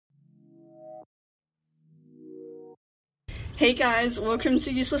Hey guys, welcome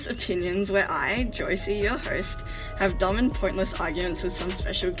to Useless Opinions, where I, Joycey, your host, have dumb and pointless arguments with some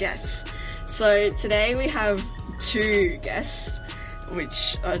special guests. So today we have two guests,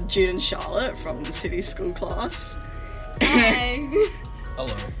 which are Jude and Charlotte from City School class. Hi.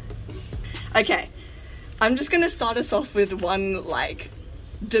 Hello. Okay, I'm just going to start us off with one,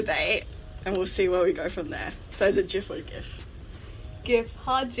 debate, and we'll see where we go from there. So is it GIF or GIF? GIF,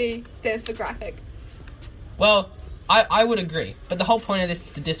 hard G, stands for graphic. Well, I would agree, but the whole point of this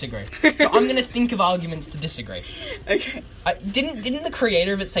is to disagree. So I'm going to think of arguments to disagree. Okay. Didn't the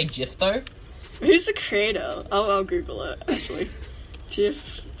creator of it say GIF, though? Who's the creator? Oh, I'll Google it, actually.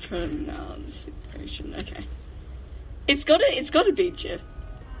 GIF pronunciation. Okay. It's gotta be GIF.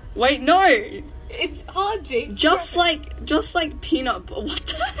 Wait, no! It's hard G. Just like peanut butter. What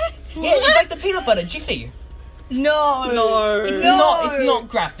the heck? Yeah, it's like the peanut butter, Jiffy. No. It's not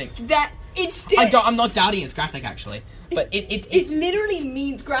graphic. I'm not doubting it's graphic, actually. But it literally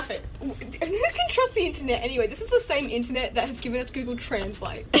means graphic. Who can trust the internet anyway? This is the same internet that has given us Google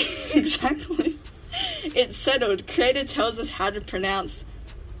Translate. Exactly. It's settled. Creator tells us how to pronounce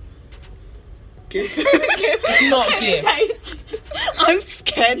GIF. It's not GIF. I'm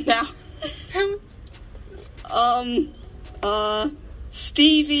scared now.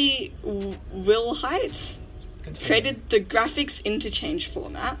 Stevie Wilhite created the graphics interchange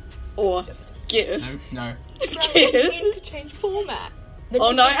format, or GIF. No. GIF. Interchange format.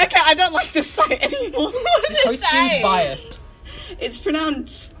 Oh no, okay, I don't like this site anymore. This host seems biased. It's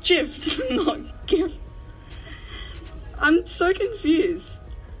pronounced GIF, not GIF. I'm so confused.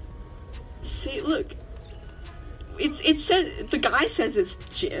 See, look. It says, the guy says it's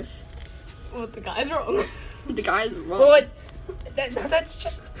GIF. Well, the guy's wrong. The guy's wrong. Well,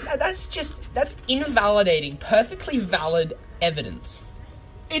 that's invalidating perfectly valid evidence.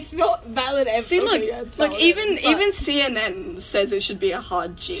 It's not valid evidence. See, look, even CNN says it should be a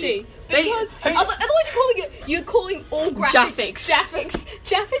hard G. G. Because otherwise you're calling all graphics Jaffix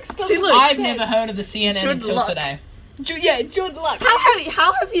doesn't See, look, I've make never sense. heard of the CNN Jude until Luck. today. Jude Luck.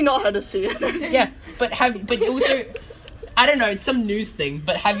 How have you not heard of CNN? Yeah, but also, I don't know, it's some news thing,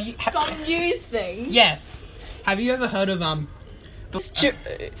 but have you... Some news thing? Yes. Have you ever heard of,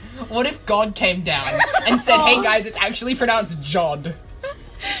 what if God came down and said, hey guys, it's actually pronounced Jod?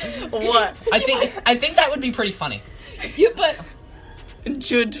 What? I think that would be pretty funny. Yeah, but...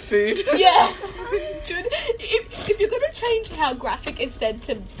 Jude food. Yeah. Jude, if you're going to change how graphic is said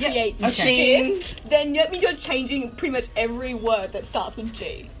to create GIF, then that means you're changing pretty much every word that starts with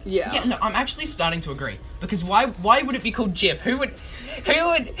G. Yeah. No, I'm actually starting to agree. Because why would it be called GIF? Who would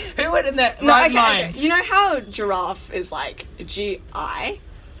in their right mind? Okay. You know how giraffe is like G-I?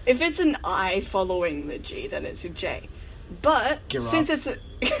 If it's an I following the G, then it's a J. But since it's an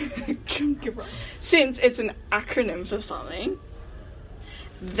acronym for something,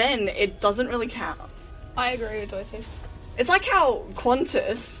 then it doesn't really count. I agree with Joycey. It's like how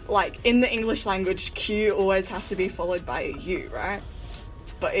Qantas, in the English language, Q always has to be followed by a U, right?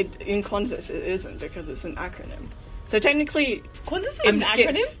 But in Qantas it isn't, because it's an acronym. So technically... Qantas is an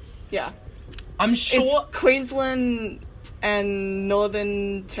acronym? Yeah. I'm sure... It's Queensland and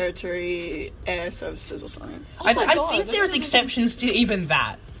Northern Territory Air Services or something. I think there's exceptions to even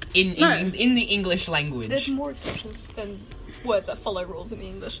that in the English language. There's more exceptions than words that follow rules in the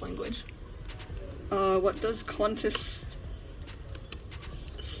English language. What does Qantas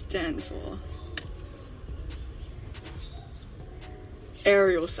stand for?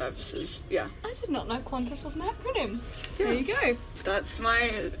 Aerial Services, yeah. I did not know Qantas was an acronym. Yeah. There you go. That's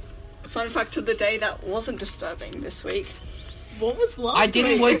my fun fact of the day that wasn't disturbing this week. What was last I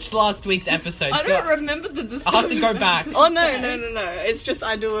didn't watch last week's episode, I don't remember the disturbing. I'll have to go back. Oh, no. It's just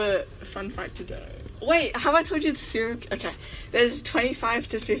I do a fun fact today. Wait, have I told you the serial... Okay. There's 25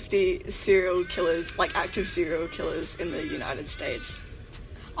 to 50 serial killers, active serial killers in the United States.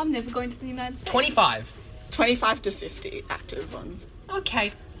 I'm never going to the United States. 25. 25 to 50 active ones.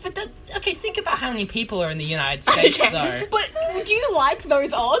 Okay. But think about how many people are in the United States, though. But do you like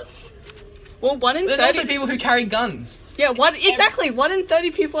those odds? Well, 1 in 30... There's also people who carry guns. Yeah, 1 in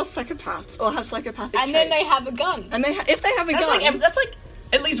 30 people are psychopaths, or have psychopathic traits. And then they have a gun. And if they have a gun... That's like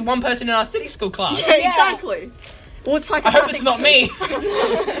at least one person in our city school class. Yeah, exactly. Well, it's I hope it's not me.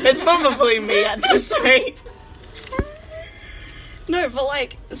 It's probably me at this rate. No,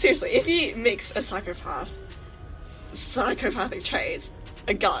 but seriously, if you mix a psychopathic traits,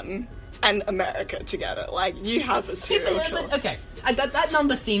 a gun, and America together, you have a serial killer. Okay, that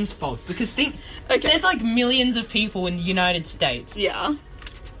number seems false, because there's millions of people in the United States. Yeah.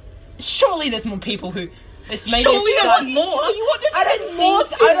 Surely there's more people who... Surely there's more. So you want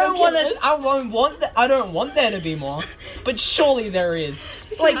I don't want there to be more. but surely there is.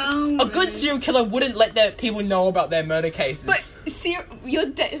 Like, a good serial killer wouldn't let their people know about their murder cases. But you're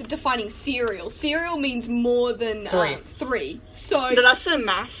defining serial. Serial means more than three. So But that's a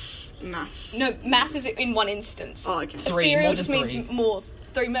mass. No, mass is in one instance. Oh, okay. A serial just means more.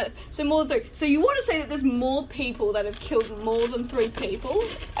 3 murders. So more than 3. So you want to say that there's more people that have killed more than 3 people?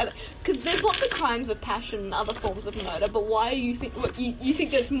 Because there's lots of crimes of passion and other forms of murder, but why do you think... You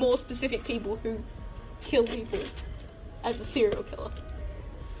think there's more specific people who kill people as a serial killer?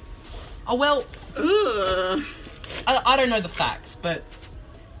 Oh, well... I don't know the facts, but...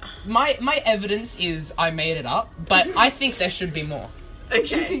 My evidence is I made it up, but I think there should be more.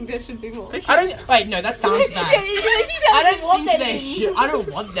 Okay. You think there should be more? Okay. I don't... Wait, no, that sounds bad. I don't think there should... I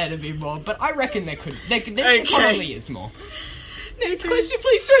don't want there to be more, but I reckon there could... There probably is more. Next question,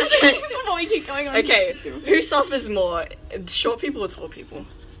 please, Joycey, before we keep going on. Okay, who suffers more? Short people or tall people?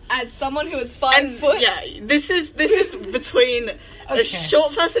 As someone who is 5 foot... Yeah, this is between a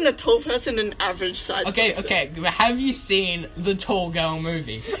short person, a tall person, and an average size person. Okay, have you seen the Tall Girl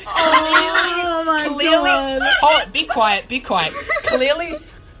movie? Oh my god. Oh, be quiet. Clearly,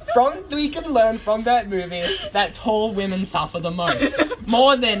 we can learn from that movie that tall women suffer the most.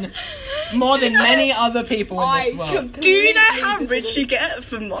 More than many other people in this world. Do you know how rich you get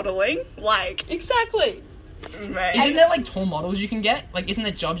for modelling? Like... Exactly. Right. Isn't there, like, tall models you can get? Like, isn't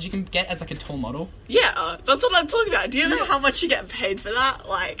there jobs you can get as, like, a tall model? Yeah, that's what I'm talking about. Do you know how much you get paid for that?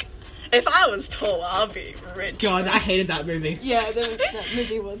 Like, if I was tall, I'd be rich. God, I hated that movie. Yeah, that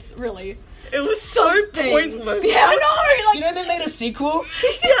movie was really... It was so pointless. Yeah, I know! Like, you know they made a sequel?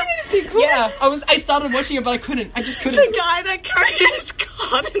 They made a sequel? Yeah, I started watching it, but I couldn't. I just couldn't. The guy that carried his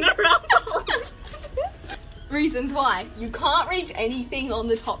garden around the house. Reasons why. You can't reach anything on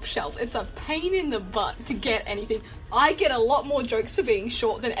the top shelf. It's a pain in the butt to get anything. I get a lot more jokes for being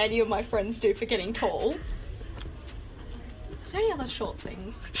short than any of my friends do for getting tall. Is there any other short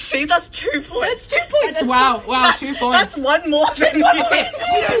things? See, that's 2 points. That's 2 points. Wow, 2 points. That's one more than you.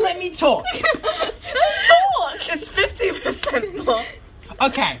 You don't let me talk. Talk. It's 50% more.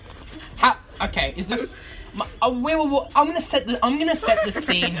 Okay. Okay, is the... I'm gonna set the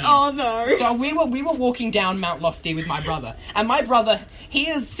scene here. Oh no! So we were walking down Mount Lofty with my brother, and my brother, he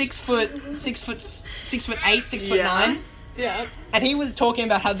is 6 foot 8, 6'9". Yeah. And he was talking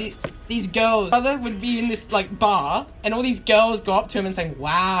about how these girls, brother would be in this like bar, and all these girls go up to him and saying,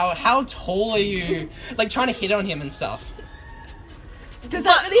 "Wow, how tall are you?" Like trying to hit on him and stuff. Does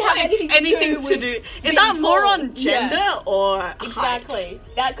that really have anything to do? Is that more on gender or exactly? height?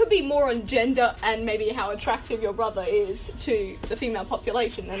 That could be more on gender and maybe how attractive your brother is to the female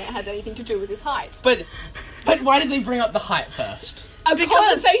population than it has anything to do with his height. But why did they bring up the height first? Because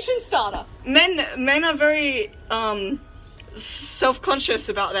conversation starter. Men are very self-conscious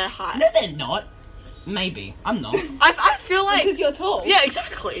about their height. No, they're not. Maybe I'm not. I feel like because you're tall. Yeah,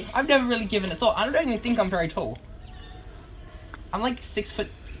 exactly. I've never really given a thought. I don't even think I'm very tall. I'm like 6'1".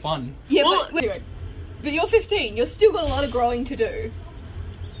 Yeah, but you're 15. You've still got a lot of growing to do.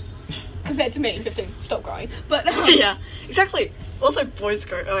 Compared to me, 15. Stop growing. But yeah, exactly. Also, boys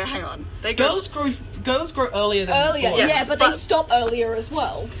grow. Oh, hang on. Girls grow earlier than boys. Yeah, but they stop earlier as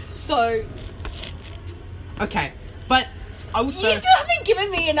well. So okay, but also you still haven't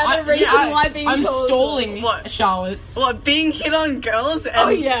given me another reason why being I'm tall. stalling, what? Charlotte. What, being hit on girls?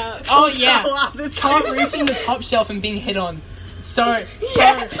 And Can't reaching the top shelf and being hit on. So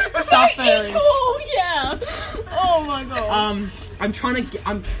suffering. Yeah. Oh my god. I'm trying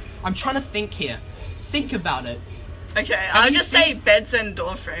to think here. Think about it. Okay, I'll just say beds and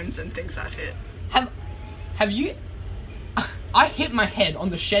door frames and things that fit. Have you? I hit my head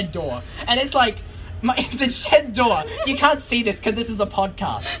on the shed door, and it's like the shed door. You can't see this because this is a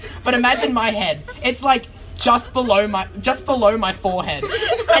podcast, but imagine my head. It's like just below my forehead,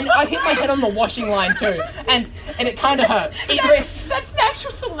 and I hit my head on the washing line too, and it kind of hurt. That's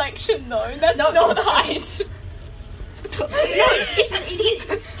natural selection, though. That's not height.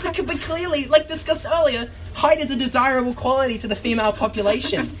 But clearly, like discussed earlier, height is a desirable quality to the female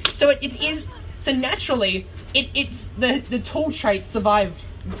population. So it is. So naturally, it's the tall traits survive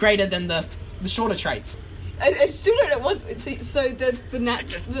greater than the shorter traits. I still don't know what's... So the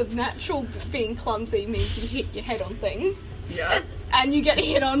natural being clumsy means you hit your head on things. Yeah. And you get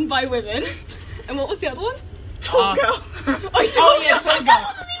hit on by women. And what was the other one? Tall girl. Tall girl. That wasn't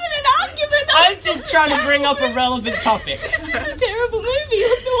even an argument. I'm just trying to bring up a relevant topic. This is a terrible movie.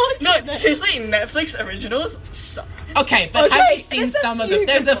 No, seriously, Netflix originals suck. Okay, but have you seen some of them?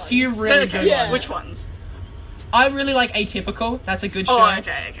 There's a few really good ones. Which ones? I really like Atypical. That's a good show. Oh,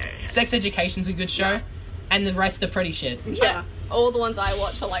 okay. Sex Education's a good show. And the rest are pretty shit. Yeah. all the ones I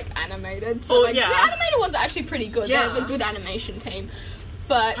watch are like animated. So like, yeah. the animated ones are actually pretty good. Yeah. They're the good animation team.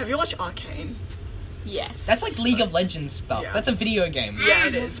 But Have you watched Arcane? yes, That's like League of Legends stuff. Yeah. That's a video game. Yeah,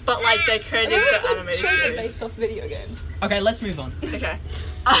 it is. But like they created the animated shows are series. based off video games. Okay, let's move on. Okay.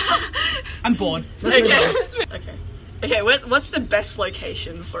 I'm bored. Let's move on. Okay. Okay. What's the best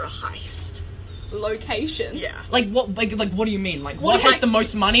location for a heist? Location. Yeah. Like what? Like what do you mean? Like what has the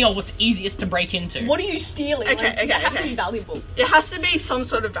most money, or what's easiest to break into? What are you stealing? Okay, Like, does it have to okay. be valuable? It has to be some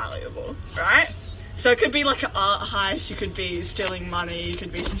sort of valuable, right? So it could be like an art heist. You could be stealing money. You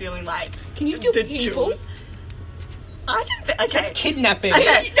could be stealing like. Can you steal the people? jewels. I don't think. Okay. That's kidnapping.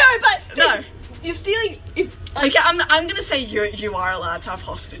 Okay. No, but No. you're stealing. If like, Okay. I'm gonna say you are allowed to have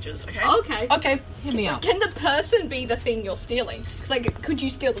hostages. Okay. okay. Okay, hit me up. Can the person be the thing you're stealing? Because like, could you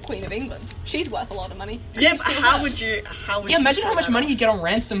steal the Queen of England? She's worth a lot of money. Could Yeah, you but steal how her? would you? How would Yeah, you imagine how pull much that money off? you get on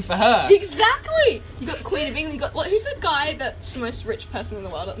ransom for her. Exactly. You got the Queen of England. You got who's the guy that's the most rich person in the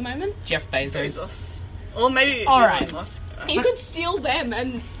world at the moment? Jeff Bezos. Bezos. Or maybe All Elon right. Musk. You could steal them,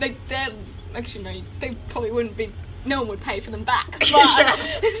 and like they're actually no, they probably wouldn't be. No one would pay for them back. But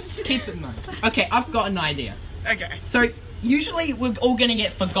Keep in mind. Okay, I've got an idea. Okay. So usually we're all gonna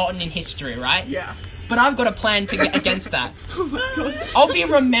get forgotten in history, right? Yeah. But I've got a plan to get against that. I'll be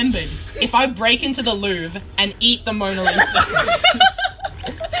remembered if I break into the Louvre and eat the Mona Lisa.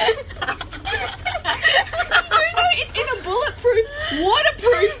 it's in a bulletproof,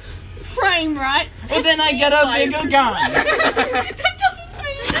 waterproof frame, right? Well, then I get a bigger gun. That doesn't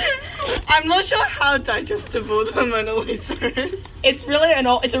mean. I'm not sure how digestible the Mona Lisa is. It's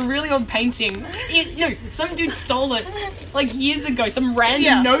a really old painting. Some dude stole it like years ago. Some random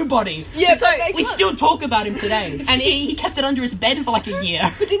Yeah. nobody. Yeah, So, but they We can't- still talk about him today, and he kept it under his bed for like a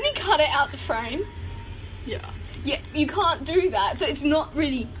year. But didn't he cut it out the frame? Yeah. Yeah, you can't do that, so it's not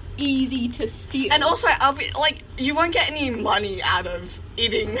really easy to steal. And also, I'll be like, you won't get any money out of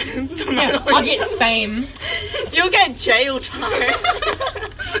eating the Mona Yeah, Lisa. I'll get fame, You'll get jail time.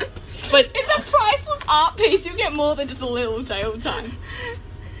 but it's a priceless art piece. You get more than just a little jail time.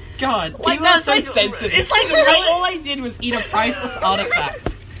 God, Like, people are that's so like- sensitive. it's like really- all I did was eat a priceless artifact.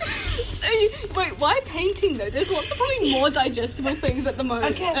 So wait, why painting though? There's lots of probably more digestible things at the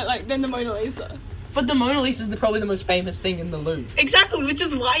moment, Okay. than the Mona Lisa. But the Mona Lisa is probably the most famous thing in the Louvre. Exactly, which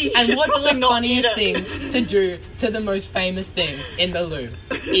is why you And should what's probably the not eat funniest it. thing to do to the most famous thing in the Louvre?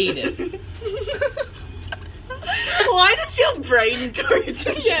 Eat it. Why does your brain go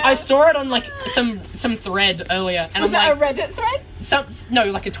to... Yeah. I saw it on like some thread earlier, and Was I'm that like, a Reddit thread?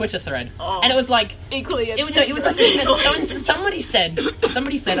 no, like a Twitter thread, Oh. and it was like, Equally. it was the thing that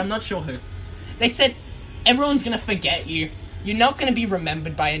somebody said, I'm not sure who. They said, everyone's gonna forget you. You're not gonna be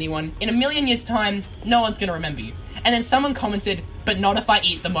remembered by anyone. In a million years' time, no one's gonna remember you. And then someone commented, but not if I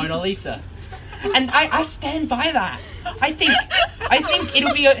eat the Mona Lisa. And I stand by that. I think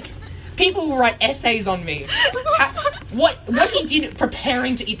it'll be people will write essays on me. What he did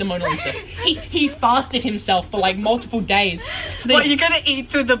preparing to eat the Mona Lisa. He fasted himself for like multiple days. So that What, you're gonna eat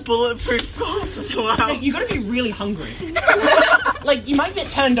through the bulletproof glass as well? you gotta be really hungry. Like you might get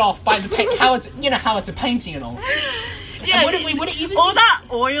turned off by how it's a painting and all. Yeah, And would it even all that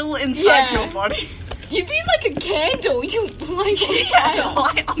oil inside Yeah. your body. You'd be like a candle. You light on Yeah, fire.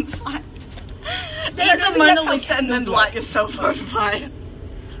 light on fire. I Eat don't the think Mona that's how Lisa and then candles light yourself on fire.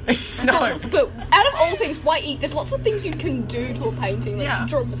 No. But out of all things, why eat? There's lots of things you can do to a painting. Like Yeah. you can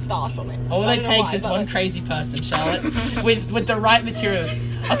draw a moustache on it. All I it don't know takes why, is but, one like, crazy person, Charlotte, with the right materials.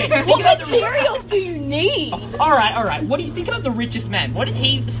 Okay, think What about the materials do you need? All right. What do you think about the richest man? What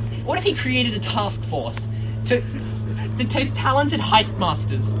if he created a task force to his talented heist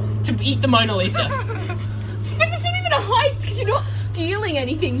masters to eat the Mona Lisa? But it's not even a heist because you're not stealing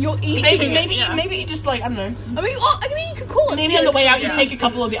anything. You're eating. Maybe you just like I don't know. I mean, you could call it. Maybe on the way out you Yeah. take a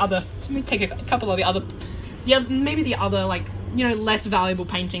couple of the other. Maybe the other like less valuable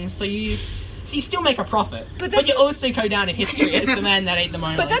paintings. So you still make a profit, But but that's you also go down in history as the man that ate the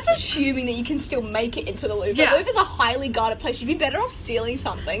Mona But Lisa. that's assuming that you can still make it into the Louvre. Yeah. The Louvre is a highly guarded place. You'd be better off stealing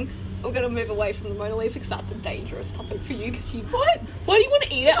something. We're going to move away from the Mona Lisa because that's a dangerous topic for you. Because what? Why do you want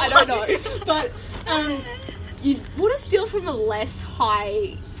to eat it? I don't know. But you want to steal from a less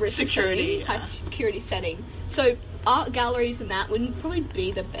high risk Security, setting, high security setting. So art galleries and that wouldn't probably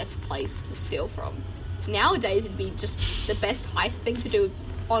be the best place to steal from. Nowadays, it'd be just the best heist thing to do with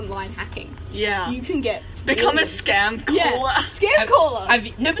online hacking. Yeah. You can get Become a millions. scam caller. Yeah, scam caller.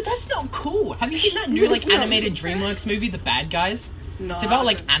 No, but that's not cool. Have you seen that new like animated DreamWorks movie, The Bad Guys? No. It's about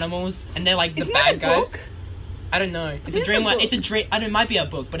like animals, and they're like the Isn't bad that a guys. book? I don't know. It's Isn't a it a DreamWorks. book? It's a dream. I don't. It might be a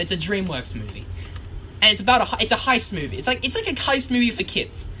book, but it's a DreamWorks movie, and it's about it's a heist movie. It's like a heist movie for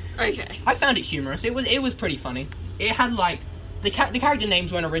kids. Okay. I found it humorous. It was pretty funny. It had like The character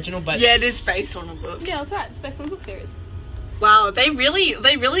names weren't original, but Yeah, it is based on a book. Yeah, that's right. It's based on the book series. Wow, they really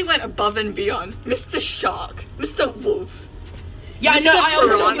went above and beyond. Mr. Shark, Mr. Wolf, yeah, I know. I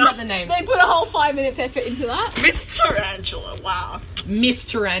was Piranha. talking about the names. They put a whole 5 minutes effort into that. Miss Tarantula. Wow. Miss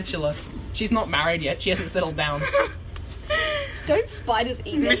Tarantula. She's not married yet. She hasn't settled down. Don't spiders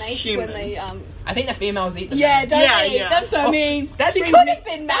eat their Miss mates Human. when they I think the females eat them. Yeah, don't Yeah, they? yeah. That's what I mean. That She brings could me- have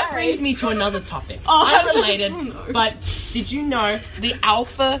been That brings married. me to another topic. Oh, Unrelated, oh no. but did you know the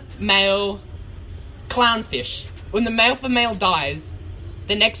alpha male clownfish, when the alpha male dies,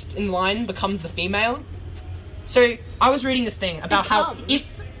 the next in line becomes the female? So I was reading this thing about how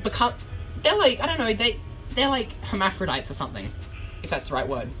they're like, I don't know, they're like hermaphrodites or something, if that's the right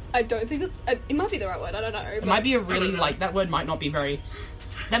word. I don't think that's... it might be the right word, I don't know. It might be a really, like, that word might not be very...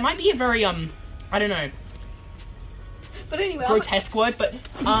 That might be a very, I don't know, But anyway, grotesque word, but,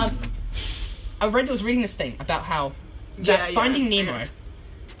 I was reading this thing about how that Finding Nemo,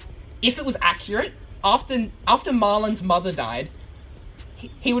 if it was accurate, after Marlin's mother died,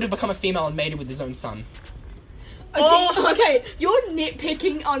 he would have become a female and mated with his own son. Okay, you're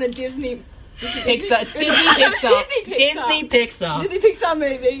nitpicking on a Disney... Pixar, it's Disney Pixar. Disney Pixar. Disney Pixar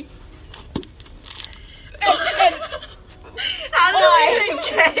movie. How did we even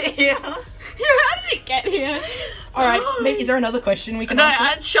get here? How did it get here? Alright, is there another question we can No,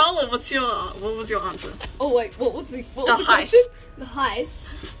 answer? Charlotte, what was your answer? Oh wait, what was the The heist. question? The heist.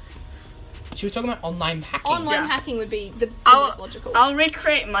 She was talking about online hacking. Online Yeah. hacking would be the most logical. I'll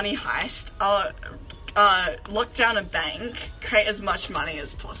recreate money heist. I'll lock down a bank, create as much money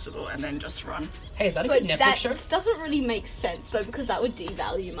as possible, and then just run. Hey, is that a But good Netflix that show? doesn't really make sense though, because that would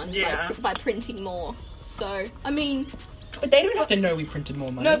devalue money Yeah. by printing more. So, I mean, But they don't have to know we printed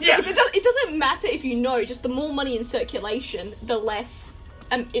more money. no, Yeah. it doesn't matter if you know. Just the more money in circulation, the less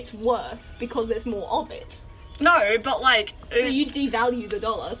it's worth because there's more of it. No, but like, So you devalue the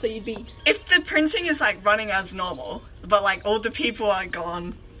dollar. So you'd be if the printing is like running as normal, but like all the people are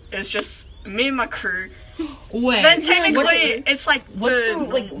gone, it's just me and my crew. Wait. Then technically, it's like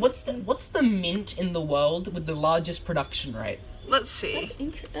What's the mint in the world with the largest production rate? Let's see.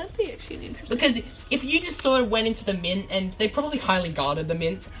 that'd be actually interesting. Because if you just sort of went into the mint, and they probably highly guarded the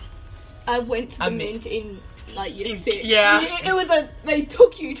mint. I went to the I mean- mint in like year 6. yeah. It was they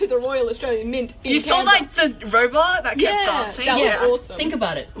took you to the Royal Australian Mint. In You saw Canberra. like the robot that kept Yeah, dancing. that was Yeah, awesome. Think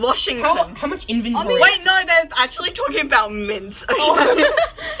about it. Washington. How much inventory? I mean- Wait, no, they're actually talking about mints.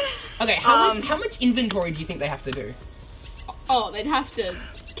 Okay, how much inventory do you think they have to do? Oh, they'd have to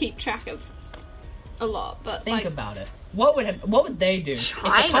keep track of a lot, but Think like, about it. What would they do?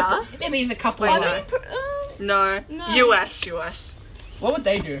 China? Maybe the couple. Wait, of, no. no. No. No. US. What would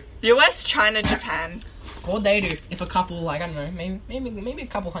they do? US, China, Japan. What would they do if a couple, like, I don't know, maybe a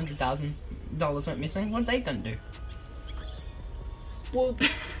couple $100,000 went missing? What are they gonna do? Well,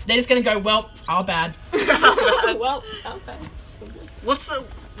 They're just gonna go, well, our bad. well, okay. What's the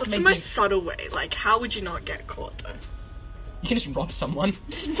Maybe. most subtle way? Like, how would you not get caught though? You can just rob someone.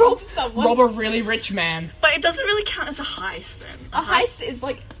 Just rob someone. Rob a really rich man. But it doesn't really count as a heist then. A heist is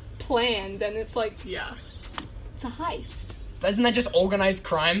like planned, and it's like Yeah. it's a heist. Isn't that just organized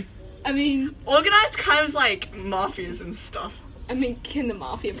crime? I mean, Organized crimes like mafias and stuff. can the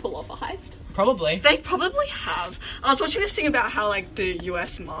mafia pull off a heist? Probably. They probably have. I was watching this thing about how like the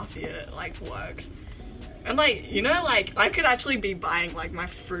US mafia like works. And like, you know, like I could actually be buying like my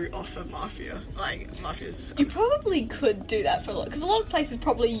fruit off of mafia. Like mafia's You probably could do that for a lot, because a lot of places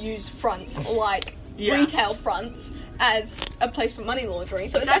probably use fronts or like Yeah. retail fronts as a place for money laundering.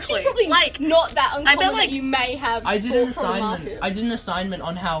 So Exactly. it's actually probably Like, not that uncommon bet, like, that you may have I did an bought from a assignment. mafia. I did an assignment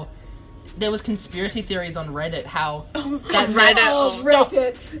on how there was conspiracy theories on Reddit. How Reddit. Oh,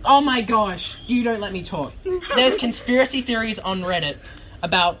 Reddit. Oh my gosh! You don't let me talk. There's conspiracy theories on Reddit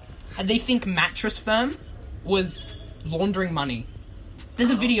about how they think Mattress Firm was laundering money. There's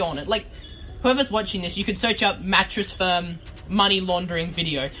a video on it. Like, whoever's watching this, you could search up Mattress Firm money laundering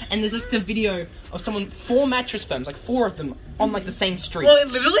video, and there's just a video of someone, 4 mattress firms, like 4 of them, on like the same street. Well, it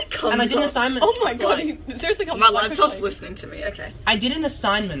literally comes And I did an up. assignment. Oh my god, he seriously can't My believe laptop's it. listening to me. Okay. I did an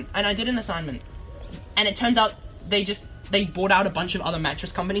assignment, and it turns out they bought out a bunch of other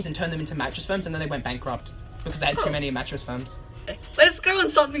mattress companies and turned them into mattress firms, and then they went bankrupt because they had too many mattress firms. Let's go on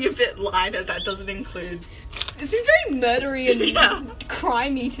something a bit lighter that doesn't include. It's been very murdery and Yeah.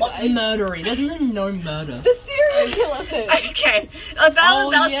 crimey What today. murdery? There's no murder. The serial killer thing. Okay, that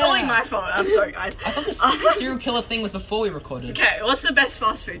was yeah. probably my fault. I'm sorry, guys. I thought the serial killer thing was before we recorded. Okay, what's the best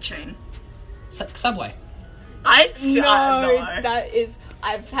fast food chain? Subway. No, that is.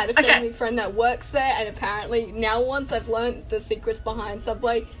 I've had a Okay. family friend that works there, and apparently now once I've learned the secrets behind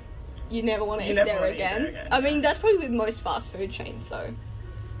Subway, you never want to You eat never there wanna eat again. there again, I mean, yeah. that's probably with most fast food chains, though.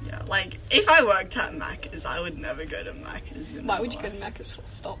 Yeah, like, if I worked at Macca's, I would never go to Macca's. Why would you go to Macca's full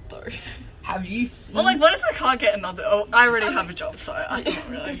stop, though? Have you seen... Well, like, what if I can't get another? Oh, I already have a job, so I can't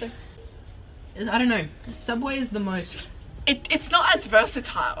really. I don't know. Subway is the most... It's not as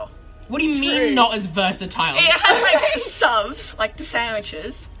versatile. What do you mean True. not as versatile? It has, like, subs, like the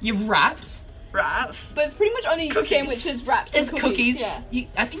sandwiches, You have wraps. wraps. But it's pretty much only Cookies. sandwiches, wraps, There's and cookies. Yeah.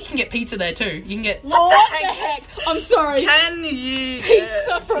 I think you can get pizza there too. You can get... What the heck? I'm sorry. Can you Pizza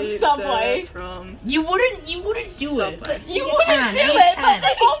get from pizza Subway? From You wouldn't do Subway. it. You wouldn't do it, but they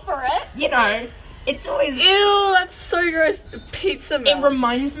offer it. You know, it's always... Ew, that's so gross. Pizza melts. It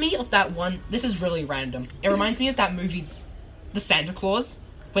reminds me of that one... This is really random. It reminds me of that movie, The Santa Claus,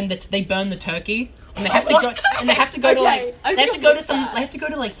 when they burn the turkey and they have to go and they have to go to Okay, I they have to feel go to with some that. they have to go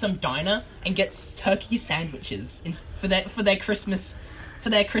to like some diner and get turkey sandwiches for their Christmas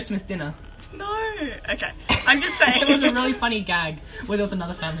dinner. No. Okay. I'm just saying. It was a really funny gag where there was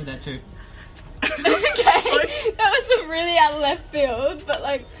another family there too. Okay, that was really out of left field, but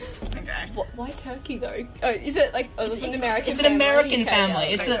like, Okay. why turkey though? Oh, is it like it's an American? It's an family? American Okay, family.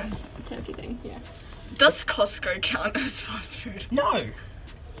 yeah, It's okay. a turkey thing. Yeah. Does Costco count as fast food? no.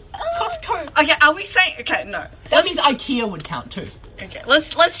 Costco. Okay, are we saying? Okay, no. That means IKEA would count too. Okay, let's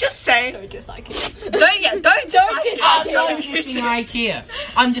just say Don't dislike it. don't Don't dislike dislike it. I'm it. not Don't accusing dislike it. IKEA.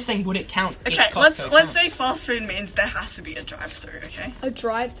 I'm just saying, would it count? if Okay, Costco let's counts? say fast food means there has to be a drive-through. Okay. A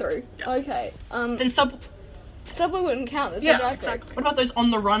drive-through. Yeah. Okay. Then Subway wouldn't count. There's Yeah, no drive-through. exactly. what about those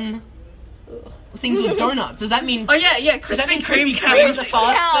on the run things with donuts? Does that mean? Oh yeah. Does that mean Krispy Krispy Kreme's a counts.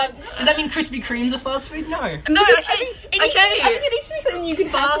 fast food? Does that mean Krispy Kreme's a fast food? No. No, okay, I think okay. it needs to be something you can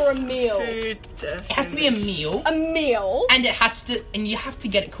have for a meal. Food It has to be a meal, A meal. and you have to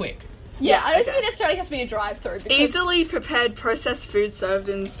get it quick. Yeah, I don't okay. think it necessarily has to be a drive-through. Because Easily prepared processed food served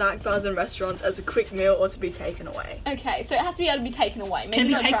in snack bars and restaurants as a quick meal or to be taken away. Okay, so it has to be able to be taken away. Can it be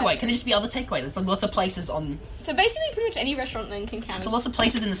not takeaway? drive-through. Can it just be other takeaway? There's like lots of places on. So basically, pretty much any restaurant then can count. So as... lots of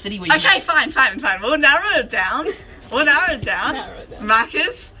places in the city where you. Okay, fine. We'll narrow it down. Narrow it down.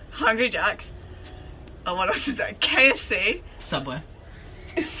 Macca's, Hungry Jack's. Oh, what else is that? KFC. Subway.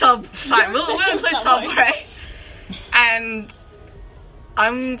 Fine. You're We'll obsessed play with Subway. Subway. And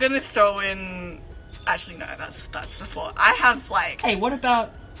I'm gonna throw in. Actually, no. That's the four. I have like Hey, what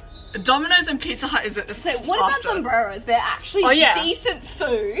about? Domino's and Pizza Hut. Is it? So what about after? sombreros? They're actually Oh, yeah. decent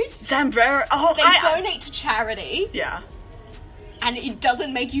food. Zambrero? Oh, They I donate to charity, yeah. and it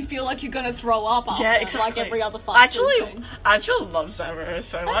doesn't make you feel like you're gonna throw up after, Yeah, exactly. like every other fast food thing. I actually love Zambrero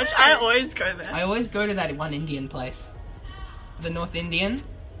so much. I always go there. I always go to that one Indian place, the North Indian.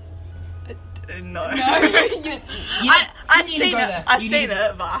 No. You I've need to seen go it. there. I've You seen need-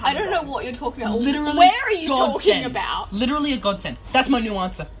 it, but I don't know what you're talking about. Literally, Where are you godsend. talking about? Literally a godsend. That's my new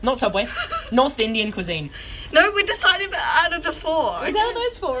answer. Not Subway. North Indian cuisine. No, we decided out of the four. Is that what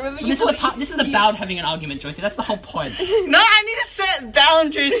those for? Remember, This is about having an argument, Joycey. That's the whole point. No, I need to set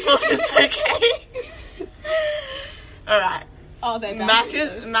boundaries for this, okay? Alright. Oh, they're bad.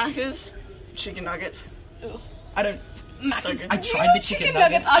 Macca's, chicken nuggets. I don't. So good. I You tried know the chicken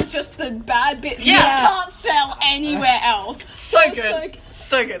nuggets nuggets. are just the bad bits Yeah. you can't sell anywhere else. So It's good. like-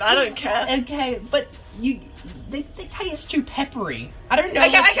 So good. I don't care. Okay, but they taste too peppery. I don't know.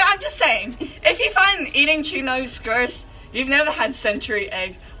 Okay, I'm just saying, if you find eating chicken nuggets gross, you've never had century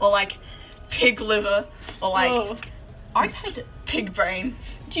egg, or like pig liver, or like Oh. I've had. pig brain.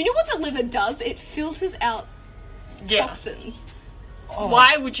 Do you know what the liver does? It filters out Yeah. toxins. Oh,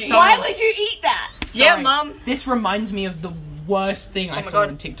 Why would you? Why would you eat that? Yeah, sorry. Mum. This reminds me of the worst thing I my saw God.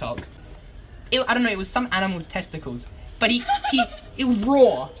 on TikTok. I don't know. It was some animal's testicles, but it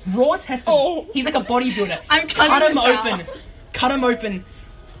was raw testicles. Oh. He's like a bodybuilder. I'm cut cutting him this out. open. Cut him open.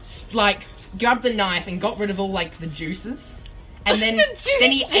 Like grabbed the knife and got rid of all like the juices, and then The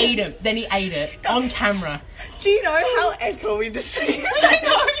then he juices. ate him. Then he ate it on camera. Do you know how echoey this thing is? I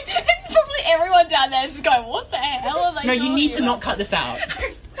know. And probably everyone down there is just going, "What the hell are they?" No, you talking need to about?" not cut this out.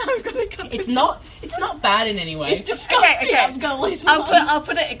 I'm gonna cut It's this not bad in any way. It's disgusting. Okay. I'm gonna lose my I'll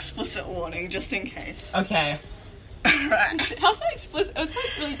put an explicit warning just in case. Okay. Right. How's that explicit? It's not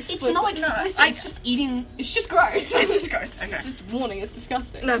really explicit. It's not explicit. I- It's just eating. It's just gross. It's just gross. Okay. Just warning. It's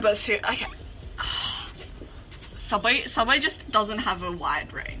disgusting. No, but seriously, okay. Subway just doesn't have a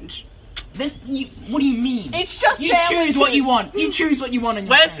wide range. What do you mean? It's just You choose what you sandwiches. want. You choose what you want. In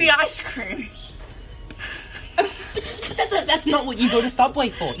your Where's sandwich. the ice cream? That's not what you go to Subway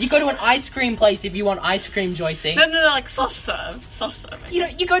for. You go to an ice cream place if you want ice cream, Joycey. No, like soft serve. Soft serving.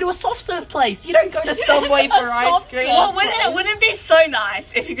 You go to a soft serve place. You don't go to Subway for A ice soft cream. serve. Well, wouldn't it be so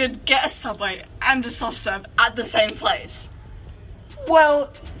nice if you could get a Subway and a soft serve at the same place?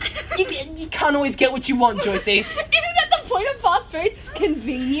 Well, You can't always get what you want, Joycey. Isn't that the point of fast food?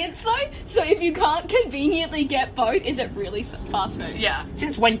 Convenience, though? So if you can't conveniently get both, is it really fast food? Yeah.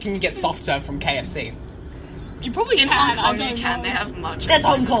 Since when can you get soft serve from KFC? You probably In can. Hong Kong I you don't can. know. They have much. That's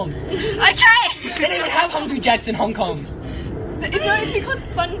Hong Kong. Okay. They don't even have Hungry Jacks in Hong Kong. It's because,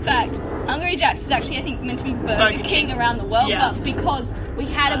 fun fact, Hungry Jack's is actually, I think, meant to be Burger King around the world, Yeah. but because we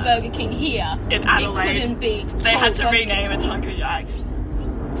had a Burger King here, In Adelaide, it couldn't be. They had to called Burger rename it to Hungry Jack's.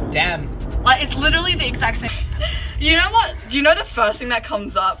 Damn. Like, it's literally the exact same. You know what? You know the first thing that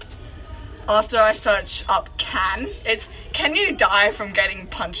comes up after I search up can you die from getting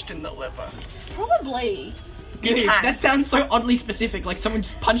punched in the liver? King. Probably. You Dude, can. that sounds so oddly specific. Like someone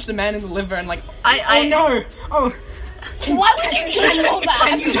just punched a man in the liver and like, I oh no, oh. Why would you do all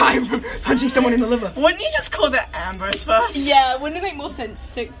Can you that? die from punching someone in the liver? Wouldn't you just call the ambers first? Yeah, wouldn't it make more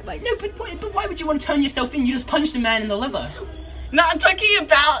sense to, like... No, but why would you want to turn yourself in? You just punched a man in the liver. No, I'm talking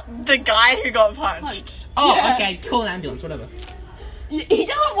about the guy who got punched. Punch. Oh, Yeah. okay. Call an ambulance, whatever. He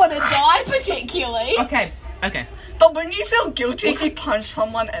doesn't want to die, particularly. Okay. But wouldn't you feel guilty if you punched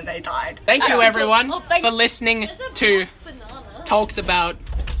someone and they died? Thank you, Actually, everyone, oh, thanks. for listening to talks about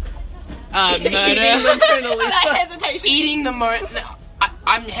murder. That hesitation. Eating the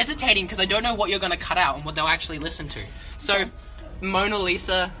I'm hesitating because I don't know what you're going to cut out and what they'll actually listen to. So, Mona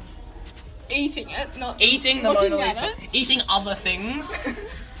Lisa Eating it, not just eating the looking Mona at Lisa, it. eating other things.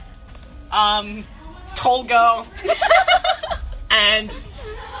 Tall girl, and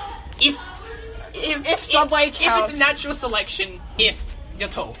if Subway if counts. it's a natural selection, if you're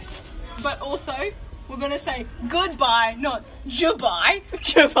tall. But also, we're going to say goodbye, not goodbye.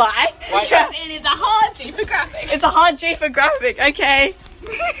 Goodbye. Why- Because it is a hard G for graphics. It's a hard G for graphic, okay?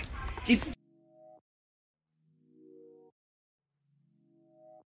 It's